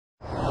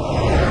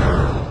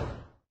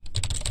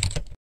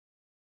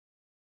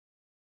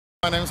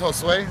My name is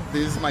Josue.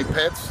 This is my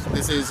pets.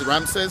 This is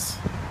Ramses.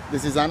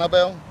 This is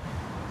Annabelle.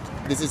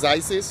 This is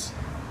Isis.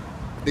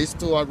 These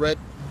two are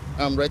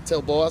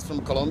red-tailed boas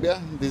from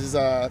Colombia. This is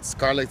a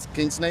scarlet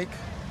king snake.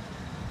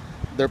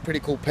 They're pretty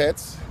cool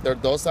pets. They're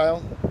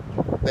docile.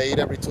 They eat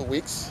every 2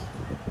 weeks.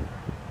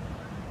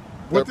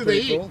 What do they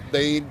eat? Cool.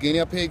 They eat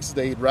guinea pigs.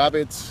 They eat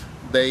rabbits.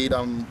 They eat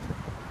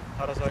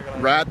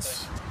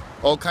rats.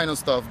 All kind of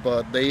stuff.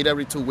 But they eat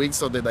every 2 weeks,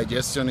 so the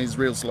digestion is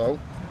real slow.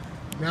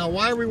 Now,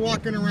 why are we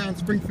walking around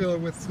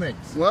Springfield with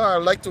snakes? Well, I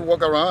like to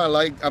walk around.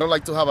 I don't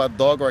like to have a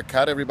dog or a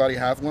cat. Everybody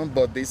has one,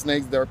 but these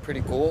snakes, they're pretty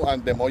cool.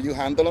 And the more you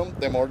handle them,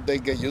 the more they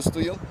get used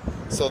to you.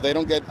 So they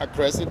don't get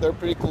aggressive. They're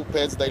pretty cool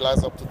pets. They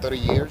last up to 30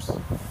 years.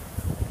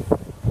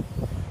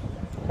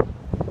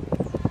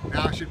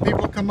 Now, should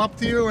people come up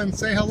to you and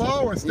say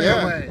hello or stay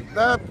away?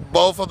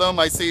 Both of them.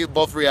 I see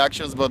both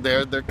reactions, but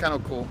they're kind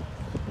of cool.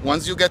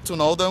 Once you get to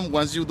know them,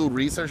 once you do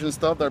research and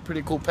stuff, they're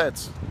pretty cool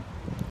pets.